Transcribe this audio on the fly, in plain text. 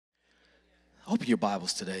Open your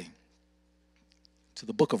Bibles today to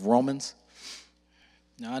the book of Romans.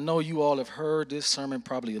 Now, I know you all have heard this sermon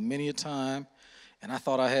probably many a time, and I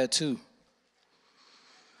thought I had too.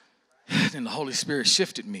 Then the Holy Spirit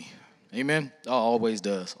shifted me. Amen? Oh, always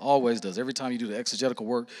does. Always does. Every time you do the exegetical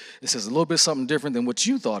work, it says a little bit something different than what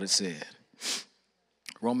you thought it said.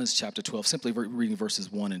 Romans chapter 12, simply reading verses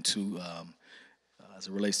 1 and 2 as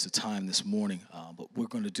it relates to time this morning. But what we're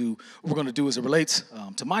going to do as it relates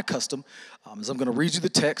to my custom is I'm going to read you the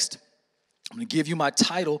text. I'm going to give you my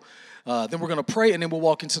title. Then we're going to pray, and then we'll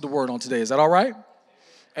walk into the word on today. Is that all right?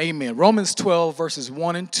 Amen. Romans 12, verses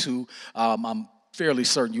 1 and 2. I'm fairly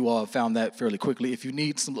certain you all have found that fairly quickly. If you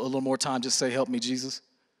need a little more time, just say, help me, Jesus.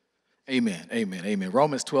 Amen, amen, amen.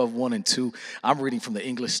 Romans 12, 1 and 2. I'm reading from the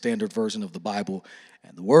English Standard Version of the Bible,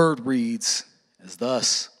 and the word reads as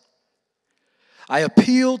thus. I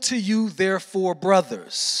appeal to you, therefore,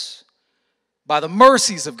 brothers, by the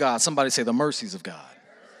mercies of God. Somebody say the mercies of God.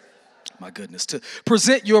 My goodness. To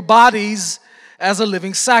present your bodies as a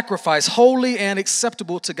living sacrifice, holy and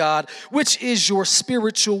acceptable to God, which is your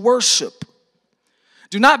spiritual worship.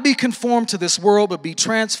 Do not be conformed to this world, but be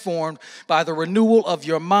transformed by the renewal of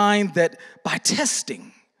your mind, that by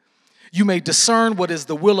testing you may discern what is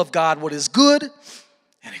the will of God, what is good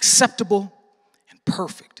and acceptable and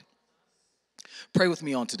perfect. Pray with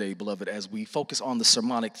me on today, beloved, as we focus on the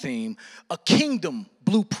sermonic theme, a kingdom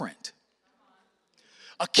blueprint.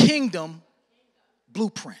 A kingdom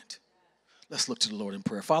blueprint. Let's look to the Lord in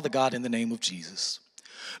prayer. Father God, in the name of Jesus.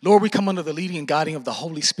 Lord, we come under the leading and guiding of the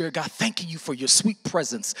Holy Spirit. God, thanking you for your sweet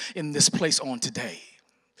presence in this place on today.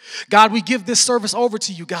 God, we give this service over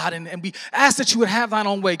to you, God, and we ask that you would have thine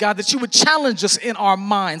own way, God, that you would challenge us in our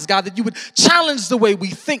minds, God, that you would challenge the way we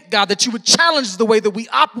think, God, that you would challenge the way that we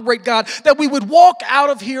operate, God, that we would walk out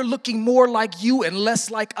of here looking more like you and less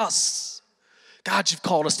like us. God, you've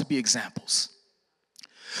called us to be examples.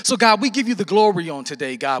 So, God, we give you the glory on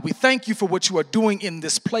today, God. We thank you for what you are doing in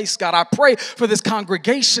this place, God. I pray for this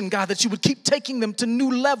congregation, God, that you would keep taking them to new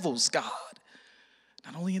levels, God,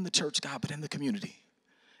 not only in the church, God, but in the community.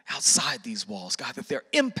 Outside these walls, God, that their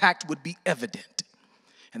impact would be evident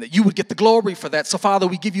and that you would get the glory for that. So, Father,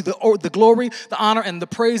 we give you the glory, the honor, and the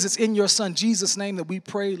praise. It's in your Son, Jesus' name, that we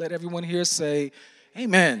pray. Let everyone here say,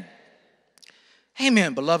 amen.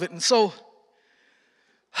 Amen, beloved. And so,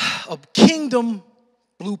 a kingdom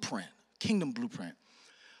blueprint.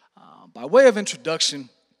 By way of introduction,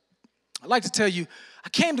 I'd like to tell you, I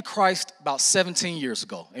came to Christ about 17 years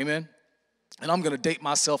ago. Amen. And I'm going to date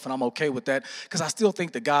myself, and I'm okay with that because I still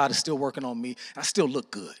think that God is still working on me, and I still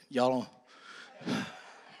look good. Y'all don't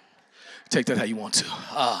take that how you want to.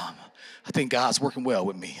 I think God's working well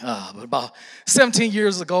with me. But about 17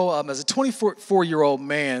 years ago, as a 24-year-old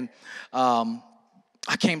man,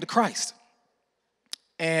 I came to Christ.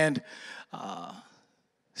 And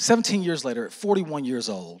 17 years later, at 41 years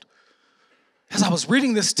old, as I was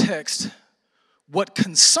reading this text, what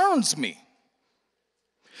concerns me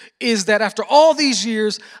is that after all these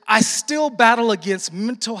years, I still battle against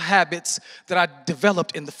mental habits that I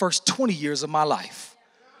developed in the first 20 years of my life.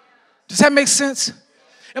 Does that make sense?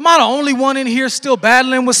 Am I the only one in here still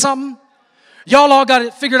battling with something? Y'all all got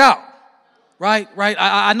it figured out, right?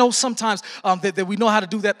 I know sometimes that we know how to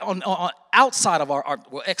do that on outside of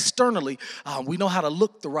well, externally. We know how to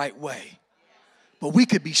look the right way, but we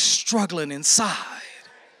could be struggling inside.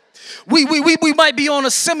 We might be on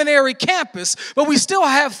a seminary campus, but we still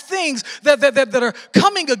have things that are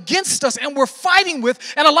coming against us and we're fighting with.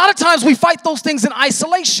 And a lot of times we fight those things in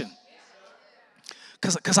isolation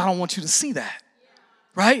because I don't want you to see that,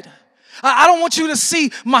 right? I don't want you to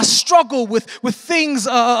see my struggle with things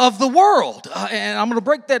of the world. And I'm going to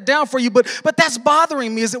break that down for you, but that's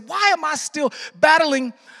bothering me. Is that why am I still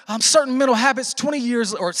battling certain mental habits 20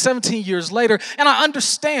 years or 17 years later? And I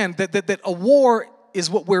understand that a war is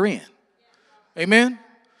what we're in. Amen?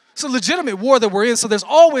 It's a legitimate war that we're in, so there's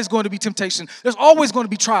always going to be temptation. There's always going to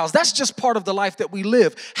be trials. That's just part of the life that we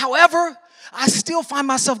live. However, I still find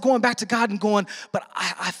myself going back to God and going, but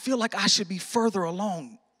I feel like I should be further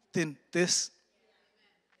along than this.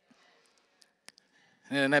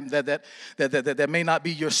 And that may not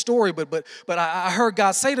be your story, but I heard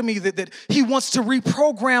God say to me that he wants to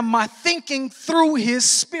reprogram my thinking through his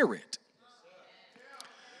Spirit.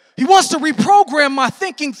 He wants to reprogram my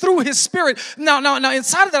thinking through his Spirit. Now,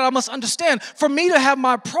 inside of that, I must understand, for me to have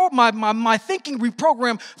my thinking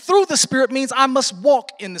reprogrammed through the Spirit means I must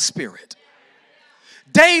walk in the Spirit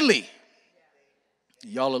daily.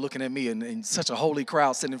 Y'all are looking at me in such a holy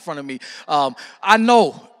crowd sitting in front of me. I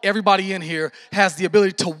know everybody in here has the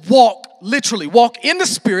ability to literally walk in the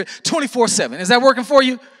Spirit 24/7. Is that working for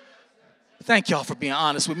you? Thank y'all for being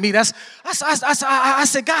honest with me. I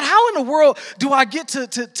said, God, how in the world do I get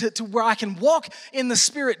to where I can walk in the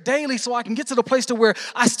Spirit daily so I can get to the place to where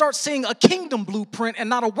I start seeing a kingdom blueprint and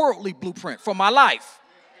not a worldly blueprint for my life?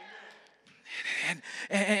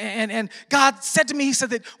 And God said to me, he said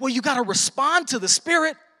that, well, you got to respond to the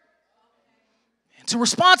Spirit. And to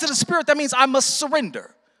respond to the Spirit, that means I must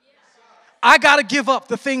surrender. I got to give up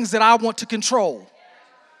the things that I want to control.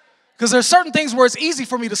 Because there's certain things where it's easy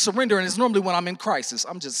for me to surrender, and it's normally when I'm in crisis.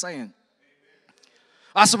 I'm just saying.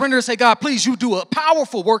 I surrender and say, God, please, you do a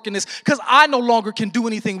powerful work in this, because I no longer can do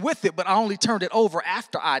anything with it, but I only turned it over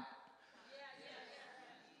after I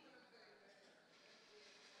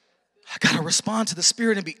got to respond to the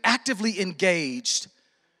Spirit and be actively engaged,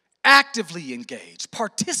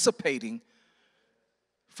 participating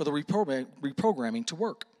for the reprogramming to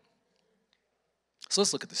work. So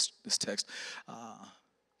let's look at this text.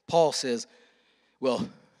 Paul says, well,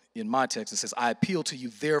 in my text it says, I appeal to you,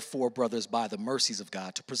 therefore, brothers, by the mercies of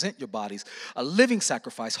God, to present your bodies a living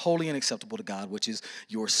sacrifice, holy and acceptable to God, which is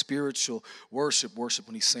your spiritual worship. Worship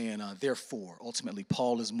when he's saying, therefore. Ultimately,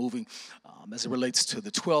 Paul is moving, as it relates to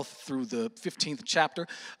the 12th through the 15th chapter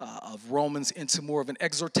of Romans, into more of an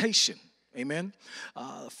exhortation. Amen.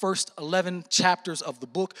 First 11 chapters of the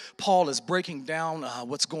book, Paul is breaking down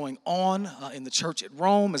what's going on in the church at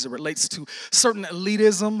Rome as it relates to certain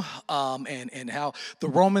elitism and how the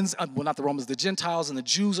Romans, not the Romans, the Gentiles and the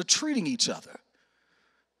Jews are treating each other.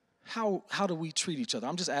 How do we treat each other?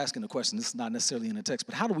 I'm just asking the question. This is not necessarily in the text,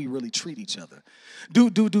 but how do we really treat each other?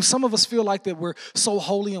 Do some of us feel like that we're so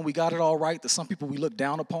holy and we got it all right that some people we look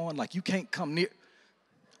down upon, like you can't come near?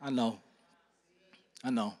 I know.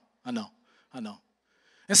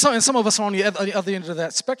 And some of us are on the other end of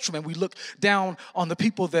that spectrum, and we look down on the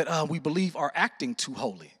people that we believe are acting too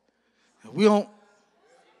holy. We don't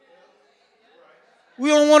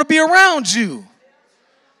want to be around you.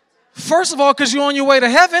 First of all, because you're on your way to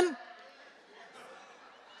heaven,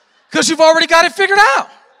 because you've already got it figured out.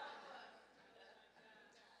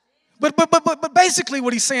 But basically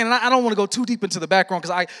what he's saying, and I don't want to go too deep into the background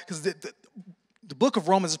because the book of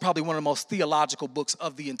Romans is probably one of the most theological books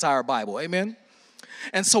of the entire Bible. Amen?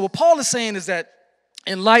 And so what Paul is saying is that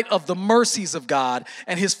in light of the mercies of God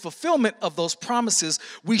and his fulfillment of those promises,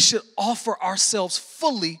 we should offer ourselves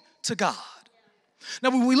fully to God. Now,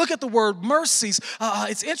 when we look at the word mercies,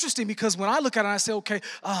 it's interesting because when I look at it, I say, okay,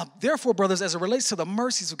 therefore, brothers, as it relates to the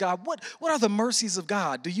mercies of God, what are the mercies of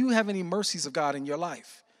God? Do you have any mercies of God in your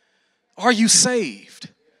life? Are you saved?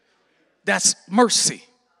 That's mercy.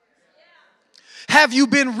 Have you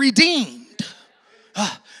been redeemed?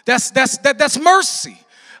 That's mercy.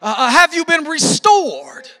 Have you been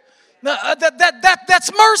restored?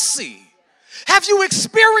 That's mercy. Have you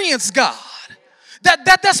experienced God?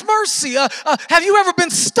 That's mercy. Have you ever been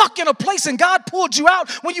stuck in a place and God pulled you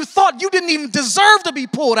out when you thought you didn't even deserve to be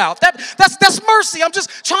pulled out? That's mercy. I'm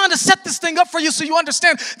just trying to set this thing up for you so you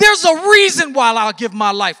understand. There's a reason why I'll give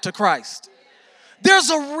my life to Christ. There's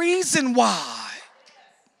a reason why.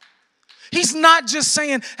 He's not just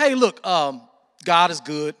saying, hey, look, God is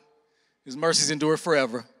good. His mercies endure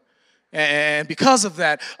forever. And because of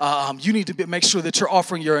that, you need to make sure that you're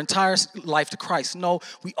offering your entire life to Christ. No,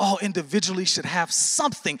 we all individually should have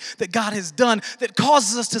something that God has done that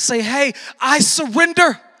causes us to say, hey, I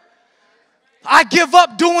surrender. I give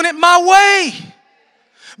up doing it my way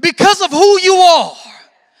because of who you are.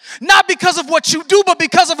 Not because of what you do, but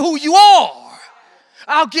because of who you are.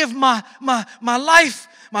 I'll give my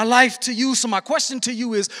life to you. So my question to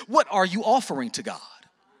you is, what are you offering to God?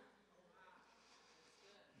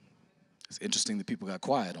 It's interesting that people got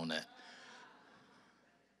quiet on that.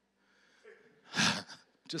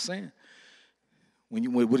 Just saying.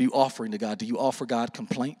 What are you offering to God? Do you offer God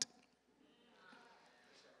complaint?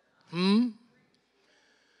 Do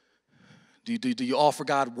you offer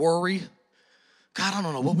God worry? God, I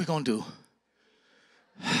don't know what we're going to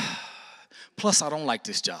do. Plus, I don't like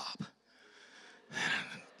this job.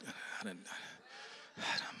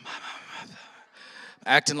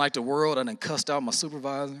 Acting like the world, I done cussed out my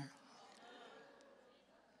supervisor.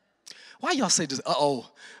 Why y'all say just uh-oh?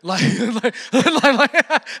 Because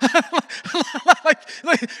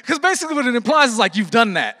basically what it implies is like you've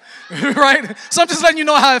done that, right? So I'm just letting you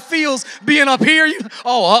know how it feels being up here.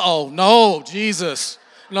 No, Jesus,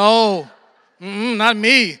 no, not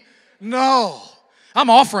me, no. I'm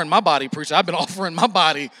offering my body, preacher. I've been offering my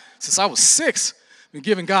body since I was 6. Been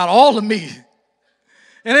giving God all of me.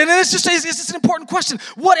 And it's just an important question.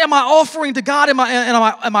 What am I offering to God? Am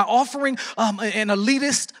I offering an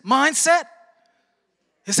elitist mindset?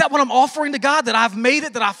 Is that what I'm offering to God? That I've made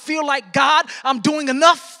it? That I feel like God, I'm doing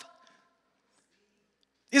enough?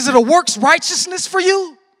 Is it a works righteousness for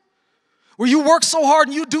you? Where you work so hard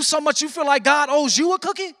and you do so much you feel like God owes you a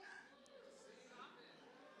cookie?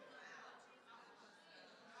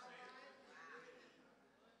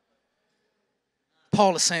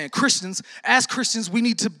 Paul is saying as Christians, we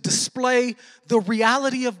need to display the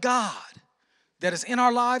reality of God that is in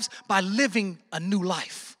our lives by living a new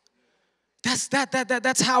life.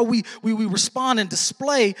 That's how we respond and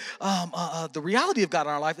display the reality of God in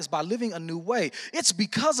our life is by living a new way. It's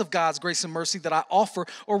because of God's grace and mercy that I offer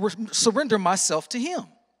or surrender myself to Him.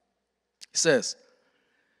 He says,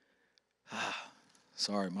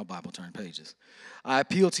 sorry, my Bible turned pages. I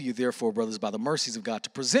appeal to you, therefore, brothers, by the mercies of God, to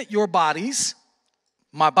present your bodies,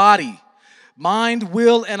 my body, mind,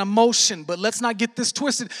 will, and emotion. But let's not get this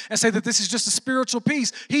twisted and say that this is just a spiritual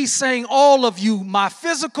piece. He's saying all of you, my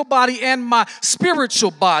physical body and my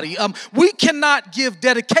spiritual body. We cannot give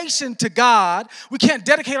dedication to God. We can't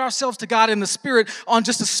dedicate ourselves to God in the spirit on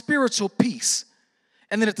just a spiritual piece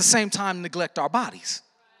and then at the same time neglect our bodies.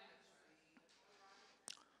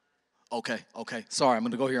 Okay. Sorry, I'm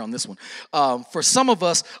going to go here on this one. For some of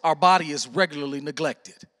us, our body is regularly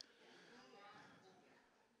neglected.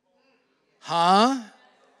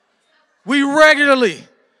 We regularly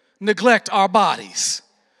neglect our bodies.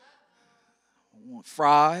 I want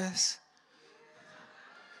fries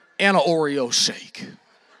and an Oreo shake.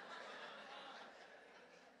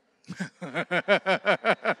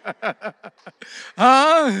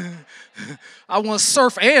 I want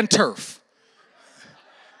surf and turf.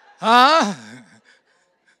 Well,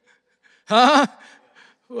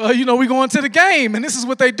 we going to the game, and this is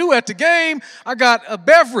what they do at the game. I got a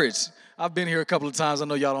beverage. I've been here a couple of times. I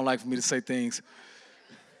know y'all don't like for me to say things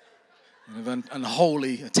and have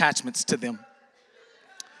unholy attachments to them.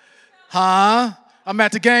 I'm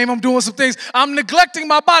at the game. I'm doing some things. I'm neglecting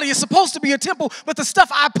my body. It's supposed to be a temple, but the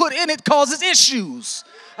stuff I put in it causes issues.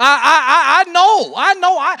 I know.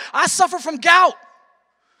 I suffer from gout.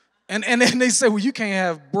 And then they say, well, you can't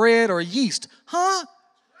have bread or yeast.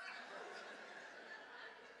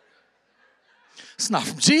 It's not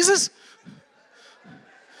from Jesus.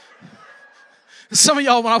 Some of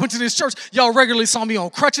y'all, when I went to this church, y'all regularly saw me on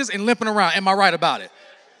crutches and limping around. Am I right about it?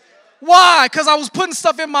 Why? Because I was putting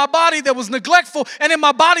stuff in my body that was neglectful, and then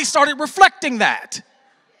my body started reflecting that.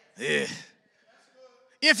 If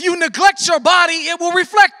you neglect your body, it will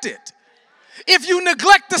reflect it. If you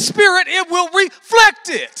neglect the spirit, it will reflect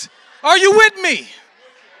it. Are you with me?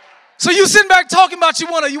 So you sitting back talking about you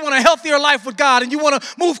want a healthier life with God, and you want to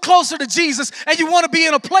move closer to Jesus, and you want to be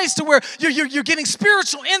in a place to where you're getting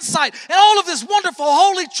spiritual insight and all of this wonderful,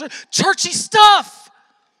 holy, churchy stuff.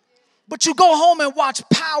 But you go home and watch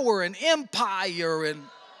Power and Empire and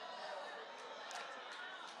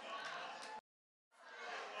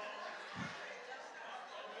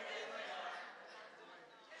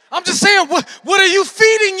I'm just saying, what are you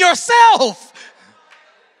feeding yourself?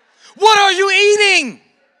 What are you eating?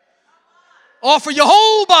 Offer your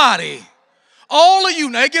whole body. All of you.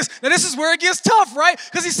 Now this is where it gets tough, right?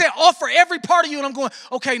 Because he said, offer every part of you. And I'm going,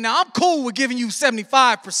 okay, now I'm cool with giving you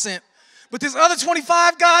 75%. But this other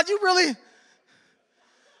 25, God, you really?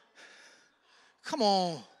 Come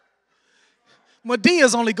on.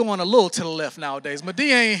 Medea's only going a little to the left nowadays.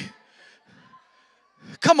 Medea ain't.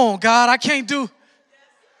 Come on, God, I can't do.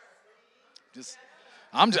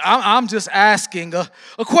 I'm just asking a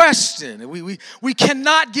question. We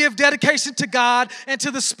cannot give dedication to God and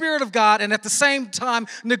to the Spirit of God and at the same time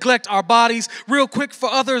neglect our bodies. Real quick, for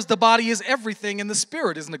others, the body is everything and the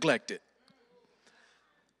spirit is neglected.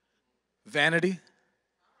 Vanity.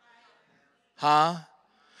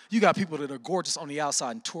 You got people that are gorgeous on the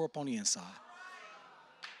outside and tore up on the inside.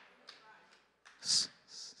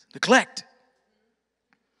 Neglect.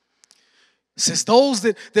 It says those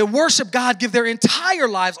that worship God give their entire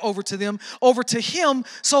lives over to Him,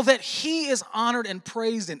 so that He is honored and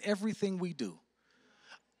praised in everything we do.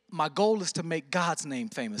 My goal is to make God's name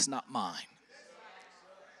famous, not mine.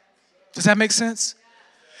 Does that make sense?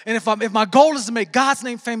 And if my goal is to make God's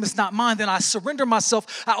name famous, not mine, then I surrender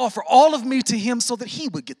myself. I offer all of me to Him so that He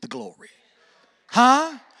would get the glory.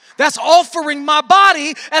 That's offering my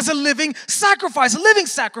body as a living sacrifice. And let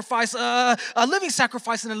me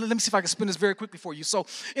see if I can spin this very quickly for you. So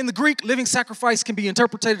in the Greek, living sacrifice can be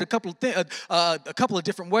interpreted a couple of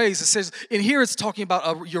different ways. It says in here it's talking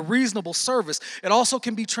about your reasonable service. It also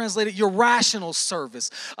can be translated your rational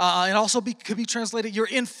service. It also could be translated your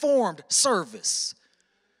informed service.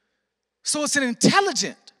 So it's an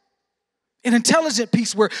intelligent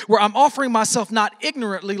piece where I'm offering myself not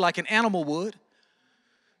ignorantly like an animal would.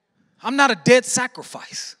 I'm not a dead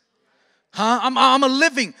sacrifice. I'm a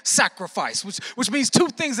living sacrifice, which means two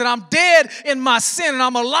things: that I'm dead in my sin and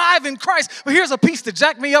I'm alive in Christ. But here's a piece that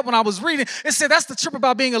jacked me up when I was reading. It said that's the trip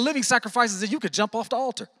about being a living sacrifice, is that you could jump off the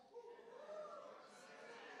altar.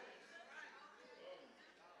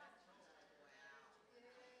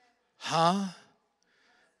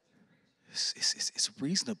 It's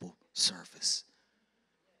reasonable service.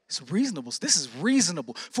 It's reasonable. This is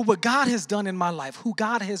reasonable for what God has done in my life, who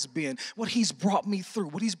God has been, what he's brought me through,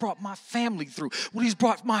 what he's brought my family through, what he's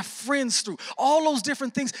brought my friends through, all those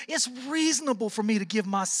different things. It's reasonable for me to give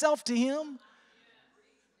myself to him.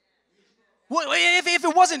 Well, if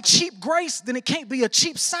it wasn't cheap grace, then it can't be a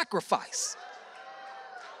cheap sacrifice.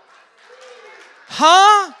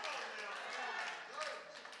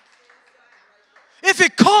 If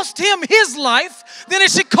it cost him his life, then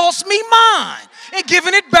it should cost me mine. And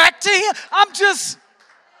giving it back to him. I'm just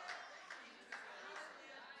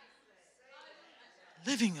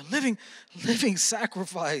living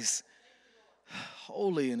sacrifice.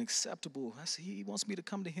 Holy and acceptable. He wants me to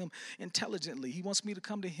come to him intelligently. He wants me to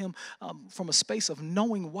come to him from a space of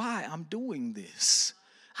knowing why I'm doing this.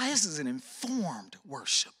 This is an informed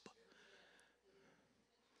worship.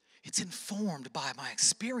 It's informed by my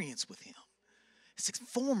experience with him. It's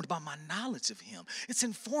informed by my knowledge of him. It's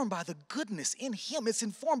informed by the goodness in him. It's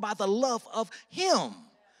informed by the love of him. And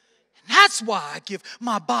that's why I give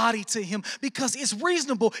my body to him, because it's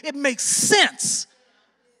reasonable. It makes sense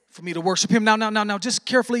for me to worship him. Now, just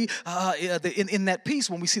carefully, in that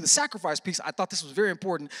piece, when we see the sacrifice piece, I thought this was very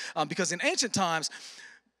important because in ancient times,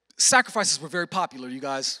 sacrifices were very popular. You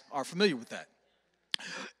guys are familiar with that.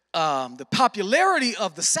 The popularity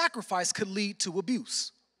of the sacrifice could lead to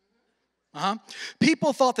abuse.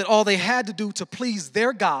 People thought that all they had to do to please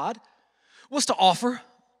their God was to offer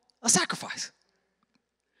a sacrifice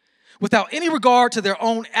without any regard to their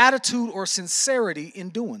own attitude or sincerity in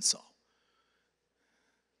doing so.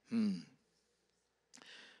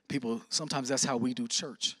 People, sometimes that's how we do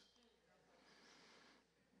church.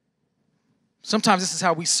 Sometimes this is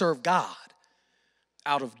how we serve God,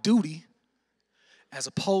 out of duty as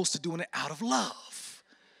opposed to doing it out of love.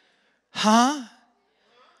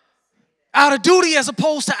 Out of duty as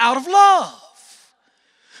opposed to out of love.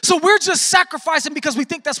 So we're just sacrificing because we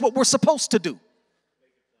think that's what we're supposed to do.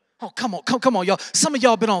 Oh, come on, y'all. Some of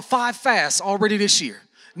y'all been on 5 fasts already this year.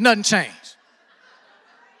 Nothing changed.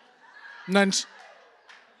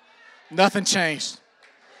 Nothing changed.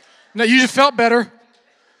 No, you just felt better.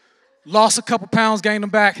 Lost a couple pounds, gained them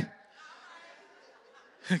back.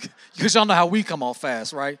 Because y'all know how we come off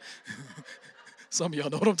fast, right? Some of y'all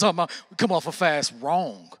know what I'm talking about. We come off a fast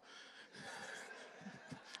wrong.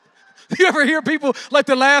 You ever hear people like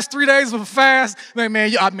the last 3 days of a fast? Man,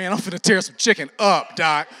 I'm finna tear some chicken up,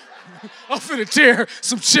 Doc. I'm finna tear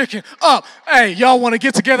some chicken up. Hey, y'all want to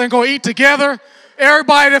get together and go eat together?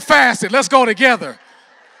 Everybody that fasted, let's go together.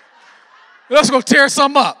 Let's go tear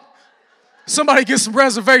some up. Somebody get some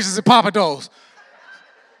reservations at Papa Do's.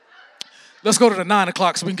 Let's go to the 9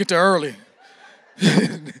 o'clock so we can get there early.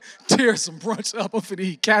 Tear some brunch up. I'm finna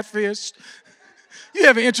eat catfish. You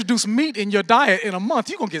haven't introduced meat in your diet in a month,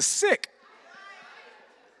 you're going to get sick.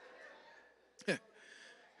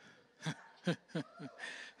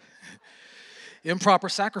 Improper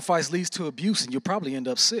sacrifice leads to abuse, and you'll probably end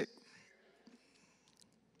up sick.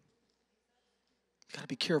 You got to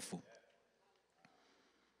be careful.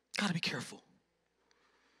 Got to be careful.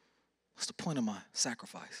 What's the point of my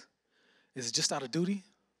sacrifice? Is it just out of duty?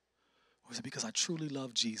 Or is it because I truly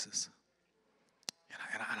love Jesus?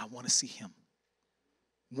 And I want to see him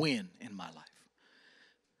win in my life.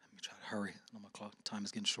 Let me try to hurry. I know my clock time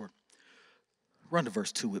is getting short. Run to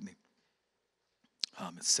verse 2 with me.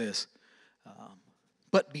 It says,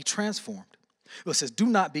 but be transformed. It says, do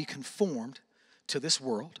not be conformed to this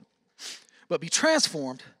world, but be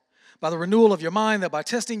transformed by the renewal of your mind, that by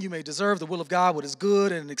testing you may discern the will of God, what is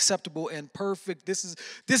good and acceptable and perfect. This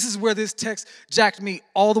is where this text jacked me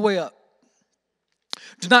all the way up.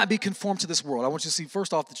 Do not be conformed to this world. I want you to see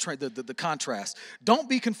first off the contrast. Don't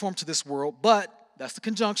be conformed to this world, but that's the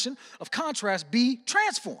conjunction of contrast. Be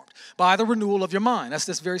transformed by the renewal of your mind.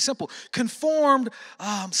 That's very simple. Conformed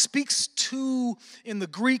speaks to, in the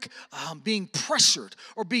Greek, being pressured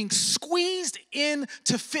or being squeezed in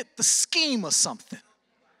to fit the scheme of something.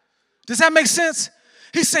 Does that make sense?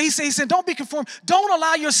 He said, don't be conformed. Don't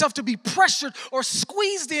allow yourself to be pressured or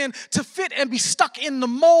squeezed in to fit and be stuck in the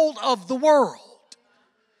mold of the world.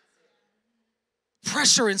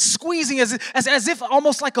 Pressure and squeezing as if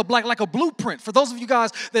almost like a blueprint. For those of you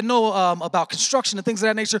guys that know about construction and things of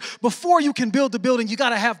that nature, before you can build the building, you got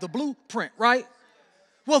to have the blueprint, right?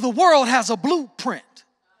 Well, the world has a blueprint.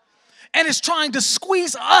 And it's trying to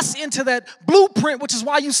squeeze us into that blueprint, which is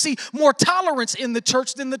why you see more tolerance in the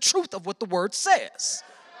church than the truth of what the word says.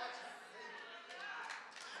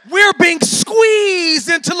 We're being squeezed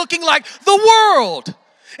into looking like the world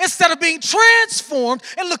instead of being transformed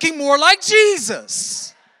and looking more like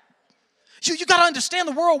Jesus. You got to understand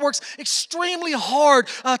the world works extremely hard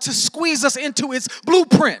to squeeze us into its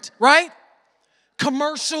blueprint, right?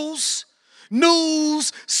 Commercials,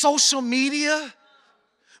 news, social media,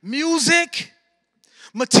 music,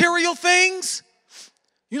 material things.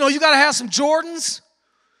 You know, you got to have some Jordans.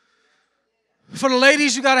 For the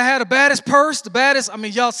ladies, you got to have the baddest purse,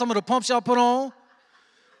 y'all, some of the pumps y'all put on.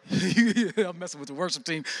 I'm messing with the worship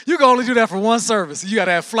team. You can only do that for one service. You got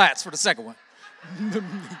to have flats for the second one.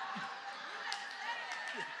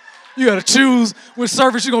 You got to choose which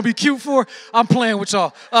service you're going to be cute for. I'm playing with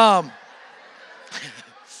y'all. The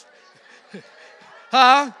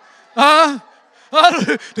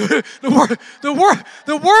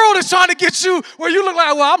world is trying to get you where you look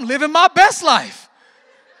like, well, I'm living my best life.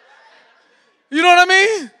 You know what I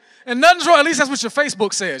mean? And nothing's wrong. At least that's what your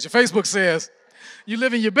Facebook says. Your Facebook says you're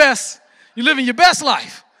living your best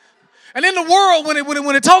life. And in the world,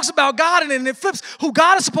 when it talks about God and it flips who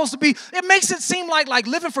God is supposed to be, it makes it seem like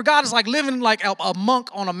living for God is like living like a monk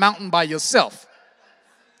on a mountain by yourself.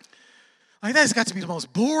 Like, that's got to be the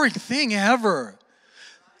most boring thing ever.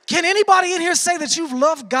 Can anybody in here say that you've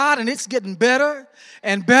loved God and it's getting better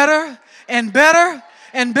and better and better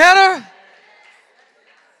and better?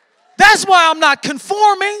 That's why I'm not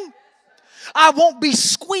conforming. I won't be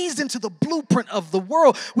squeezed into the blueprint of the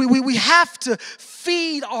world. We have to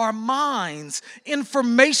feed our minds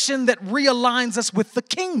information that realigns us with the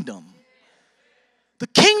kingdom. The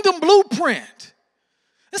kingdom blueprint.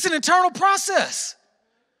 It's an internal process.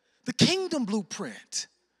 The kingdom blueprint.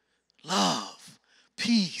 Love,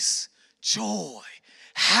 peace, joy,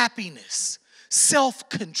 happiness,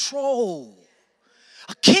 self-control.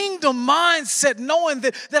 A kingdom mindset knowing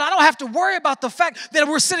that I don't have to worry about the fact that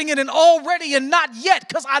we're sitting in an already and not yet,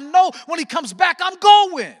 because I know when he comes back, I'm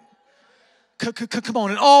going. Come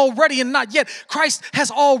on, an already and not yet. Christ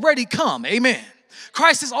has already come, amen.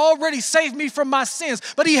 Christ has already saved me from my sins,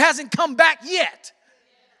 but he hasn't come back yet.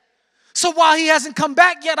 So while he hasn't come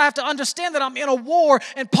back yet, I have to understand that I'm in a war,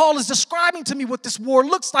 and Paul is describing to me what this war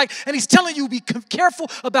looks like, and he's telling you be careful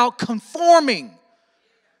about conforming,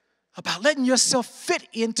 about letting yourself fit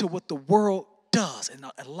into what the world does. And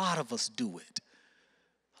a lot of us do it.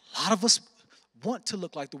 A lot of us want to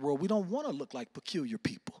look like the world. We don't want to look like peculiar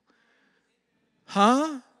people.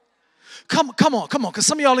 Huh? Come on, because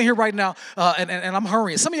some of y'all in here right now, and I'm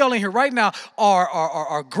hurrying, some of y'all in here right now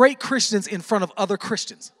are great Christians in front of other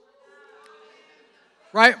Christians.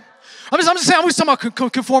 Right? I'm just saying, I'm just talking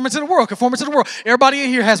about conforming to the world. Conforming to the world. Everybody in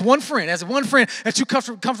here has one friend that you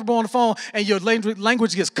comfortable on the phone, and your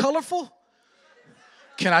language gets colorful.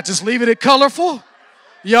 Can I just leave it at colorful?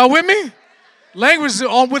 Y'all with me? Language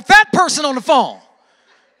on with that person on the phone.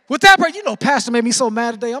 With that person, you know, Pastor made me so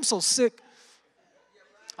mad today. I'm so sick.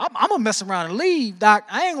 I'm going to mess around and leave, Doc.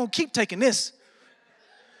 I ain't going to keep taking this.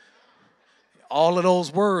 All of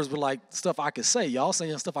those words were like stuff I could say. Y'all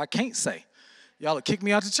saying stuff I can't say. Y'all will kick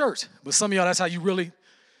me out of church. But some of y'all, that's how you really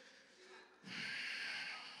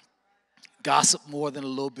gossip more than a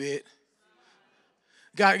little bit.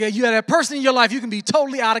 You have that person in your life you can be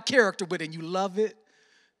totally out of character with and you love it.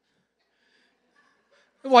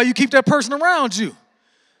 Why you keep that person around you?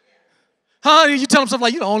 Huh? You tell them stuff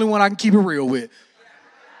like, you're the only one I can keep it real with.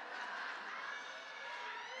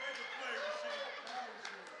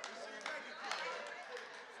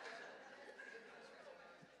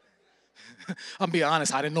 I'm being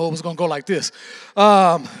honest, I didn't know it was going to go like this.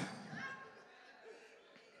 And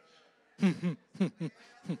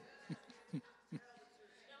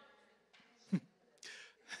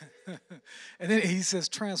then he says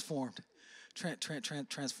transformed.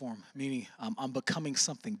 Transform, meaning I'm becoming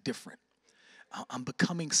something different. I'm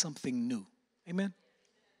becoming something new. Amen?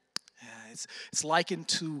 It's likened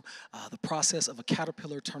to the process of a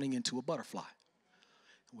caterpillar turning into a butterfly.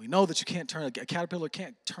 We know that a caterpillar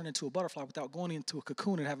can't turn into a butterfly without going into a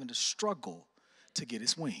cocoon and having to struggle to get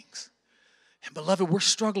its wings. And beloved, we're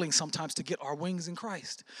struggling sometimes to get our wings in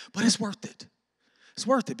Christ, but it's worth it. It's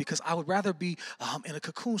worth it because I would rather be in a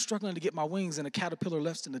cocoon struggling to get my wings than a caterpillar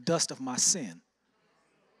left in the dust of my sin.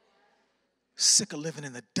 Sick of living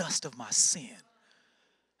in the dust of my sin.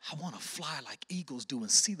 I want to fly like eagles do and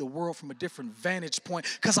see the world from a different vantage point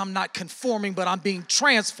because I'm not conforming, but I'm being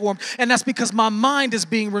transformed. And that's because my mind is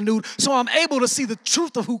being renewed. So I'm able to see the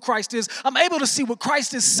truth of who Christ is. I'm able to see what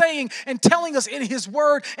Christ is saying and telling us in his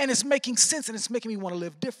word, and it's making sense, and it's making me want to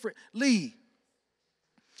live differently.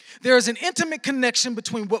 There is an intimate connection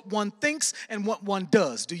between what one thinks and what one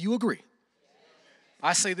does. Do you agree?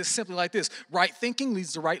 I say this simply like this. Right thinking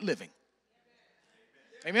leads to right living.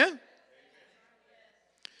 Amen?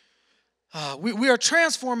 We are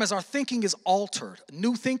transformed as our thinking is altered.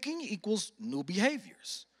 New thinking equals new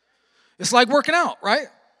behaviors. It's like working out, right?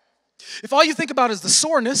 If all you think about is the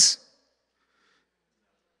soreness,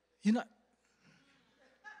 you're not.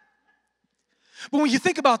 But when you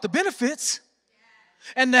think about the benefits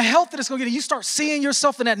and the health that it's going to get, you start seeing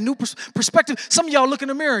yourself in that new perspective. Some of y'all look in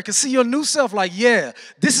the mirror and can see your new self like, yeah,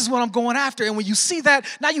 this is what I'm going after. And when you see that,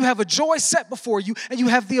 now you have a joy set before you and you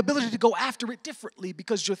have the ability to go after it differently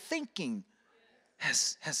because your thinking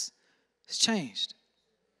has changed.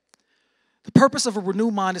 The purpose of a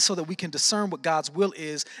renewed mind is so that we can discern what God's will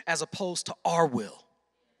is as opposed to our will.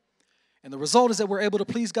 And the result is that we're able to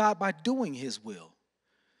please God by doing his will.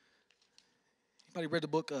 Anybody read the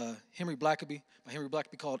book by Henry Blackaby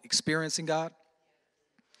called Experiencing God?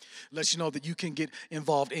 It lets you know that you can get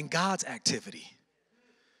involved in God's activity.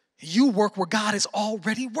 You work where God is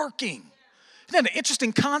already working. Isn't that an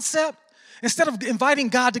interesting concept? Instead of inviting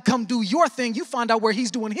God to come do your thing, you find out where he's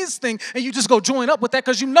doing his thing, and you just go join up with that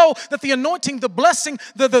because you know that the anointing, the blessing,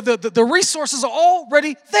 the resources are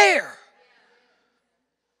already there.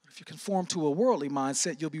 If you conform to a worldly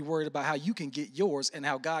mindset, you'll be worried about how you can get yours and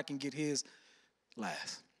how God can get his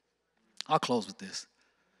last. I'll close with this.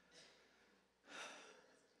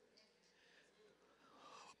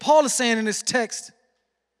 Paul is saying in this text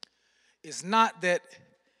is not that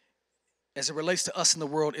as it relates to us in the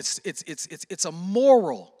world, it's a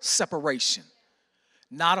moral separation,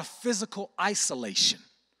 not a physical isolation.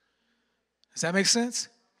 Does that make sense?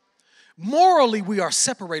 Morally, we are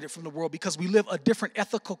separated from the world because we live a different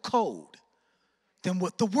ethical code than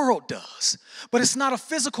what the world does. But it's not a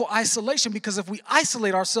physical isolation because if we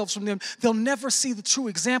isolate ourselves from them, they'll never see the true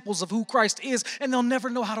examples of who Christ is and they'll never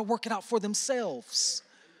know how to work it out for themselves.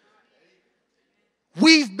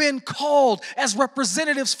 We've been called as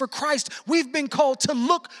representatives for Christ. We've been called to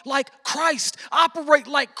look like Christ, operate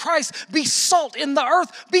like Christ, be salt in the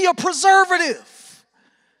earth, be a preservative.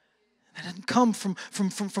 That doesn't come from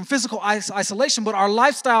physical isolation, but our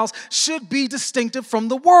lifestyles should be distinctive from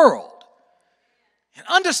the world. And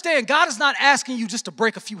understand, God is not asking you just to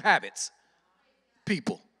break a few habits,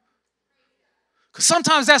 people. Because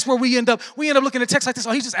sometimes that's where we end up looking at texts like this.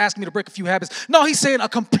 Oh, he's just asking me to break a few habits. No, he's saying a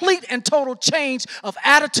complete and total change of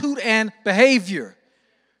attitude and behavior.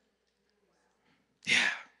 Yeah.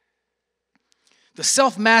 The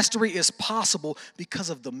self-mastery is possible because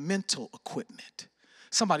of the mental equipment.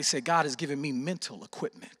 Somebody say, God has given me mental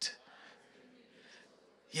equipment.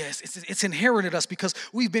 Yes, it's inherited us because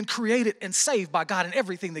we've been created and saved by God, and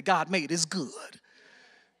everything that God made is good.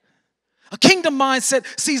 A kingdom mindset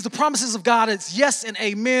sees the promises of God as yes and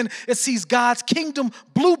amen. It sees God's kingdom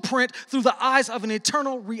blueprint through the eyes of an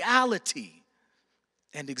eternal reality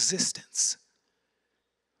and existence.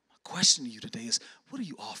 My question to you today is, what are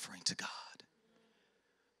you offering to God?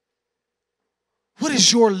 What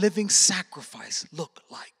does your living sacrifice look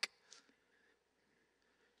like?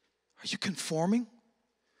 Are you conforming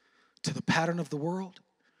to the pattern of the world?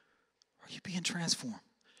 Or are you being transformed?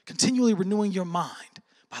 Continually renewing your mind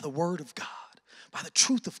by the word of God, by the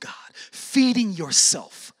truth of God, feeding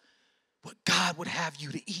yourself what God would have you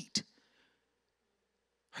to eat.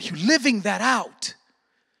 Are you living that out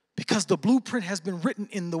because the blueprint has been written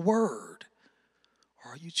in the word?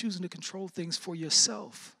 Or are you choosing to control things for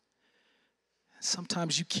yourself?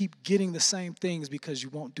 Sometimes you keep getting the same things because you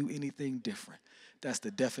won't do anything different. That's the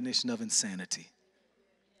definition of insanity.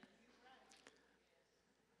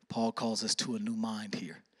 Paul calls us to a new mind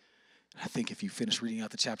here. I think if you finish reading out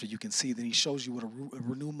the chapter, you can see that he shows you what a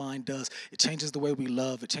renewed mind does. It changes the way we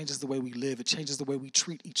love. It changes the way we live. It changes the way we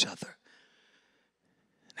treat each other.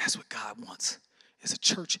 And that's what God wants, is a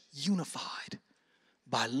church unified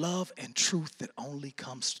by love and truth that only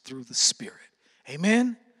comes through the Spirit.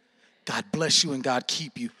 Amen? God bless you and God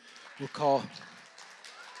keep you. We'll call